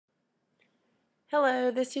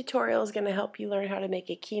Hello, this tutorial is going to help you learn how to make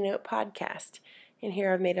a Keynote podcast. And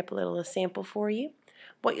here I've made up a little sample for you.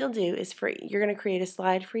 What you'll do is you're going to create a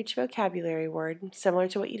slide for each vocabulary word, similar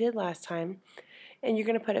to what you did last time, and you're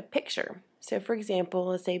going to put a picture. So for example,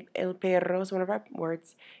 let's say el perro is one of our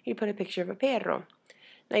words. You put a picture of a perro.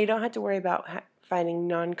 Now you don't have to worry about finding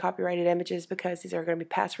non-copyrighted images because these are going to be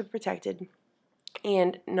password protected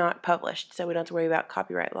and not published. So we don't have to worry about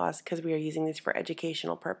copyright laws because we are using these for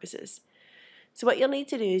educational purposes. So what you'll need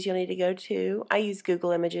to do is you'll need to go to, I use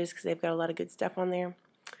Google Images because they've got a lot of good stuff on there.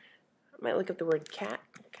 I might look up the word cat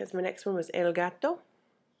because my next one was el gato.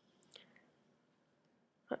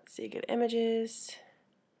 Let's see, good images.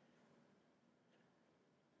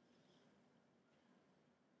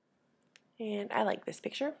 And I like this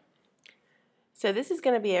picture. So this is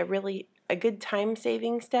going to be a good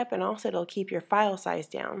time-saving step, and also it'll keep your file size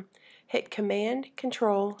down. Hit Command,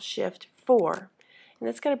 Control, Shift, 4. And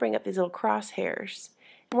it's going to bring up these little crosshairs.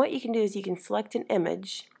 And what you can do is you can select an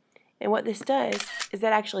image, and what this does is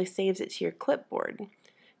that actually saves it to your clipboard.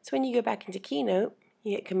 So when you go back into Keynote,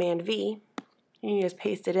 you hit Command V, and you just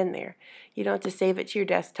paste it in there. You don't have to save it to your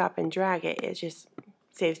desktop and drag it, it just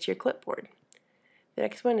saves to your clipboard. The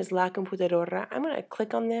next one is La Computadora. I'm going to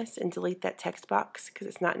click on this and delete that text box because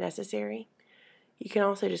it's not necessary. You can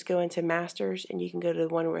also just go into Masters and you can go to the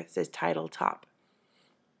one where it says Title Top.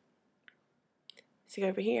 So go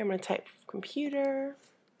over here, I'm going to type computer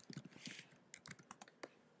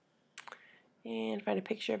and find a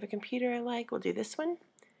picture of a computer I like. We'll do this one.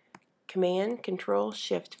 Command, Control,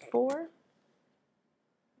 Shift, 4.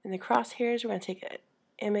 In the crosshairs, we're going to take an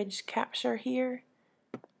image capture here.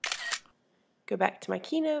 Go back to my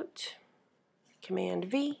Keynote, Command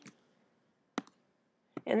V.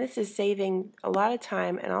 And this is saving a lot of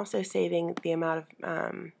time and also saving the amount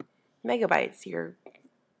of megabytes your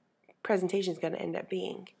presentation is going to end up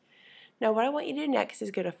being. Now what I want you to do next is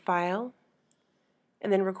go to File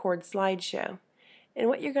and then Record Slideshow. And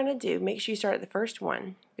what you're going to do, make sure you start at the first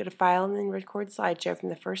one. Go to File and then Record Slideshow from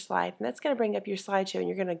the first slide. And that's going to bring up your slideshow, and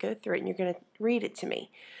you're going to go through it and you're going to read it to me.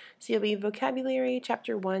 So you'll be Vocabulary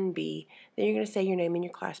Chapter 1B. Then you're going to say your name and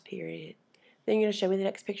your class period. Then you're going to show me the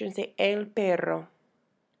next picture and say el perro,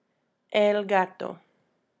 el gato,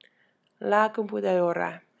 la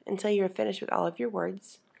computadora, until you're finished with all of your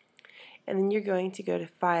words. And then you're going to go to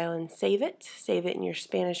File and save it. Save it in your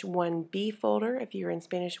Spanish 1B folder if you're in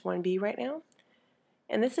Spanish 1B right now.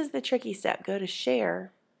 And this is the tricky step. Go to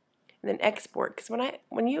Share and then Export. Because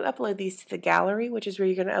when you upload these to the gallery, which is where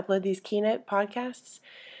you're going to upload these Keynote podcasts,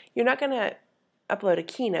 you're not going to upload a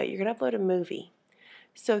Keynote. You're going to upload a movie.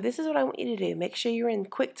 So this is what I want you to do. Make sure you're in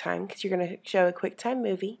QuickTime because you're going to show a QuickTime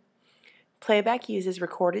movie. Playback uses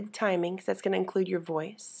recorded timing because that's going to include your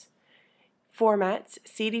voice. Formats,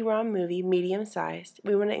 CD-ROM movie, medium-sized.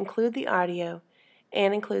 We want to include the audio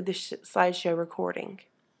and include the slideshow recording.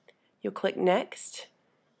 You'll click Next,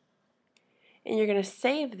 and you're going to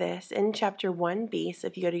save this in Chapter 1B. So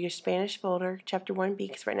if you go to your Spanish folder, Chapter 1B,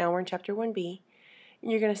 because right now we're in Chapter 1B,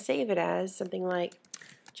 and you're going to save it as something like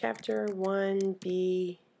Chapter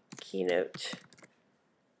 1B Keynote.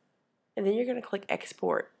 And then you're going to click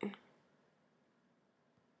Export.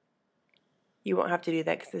 You won't have to do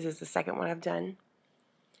that because this is the second one I've done.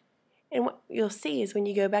 And what you'll see is when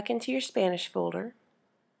you go back into your Spanish folder,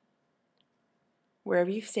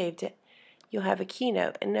 wherever you've saved it, you'll have a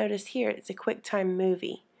Keynote. And notice here it's a QuickTime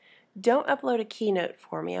movie. Don't upload a Keynote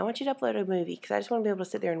for me. I want you to upload a movie because I just want to be able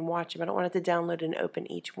to sit there and watch them. I don't want it to download and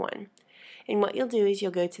open each one. And what you'll do is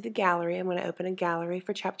you'll go to the gallery. I'm going to open a gallery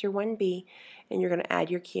for Chapter 1B, and you're going to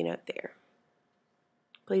add your Keynote there.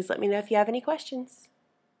 Please let me know if you have any questions.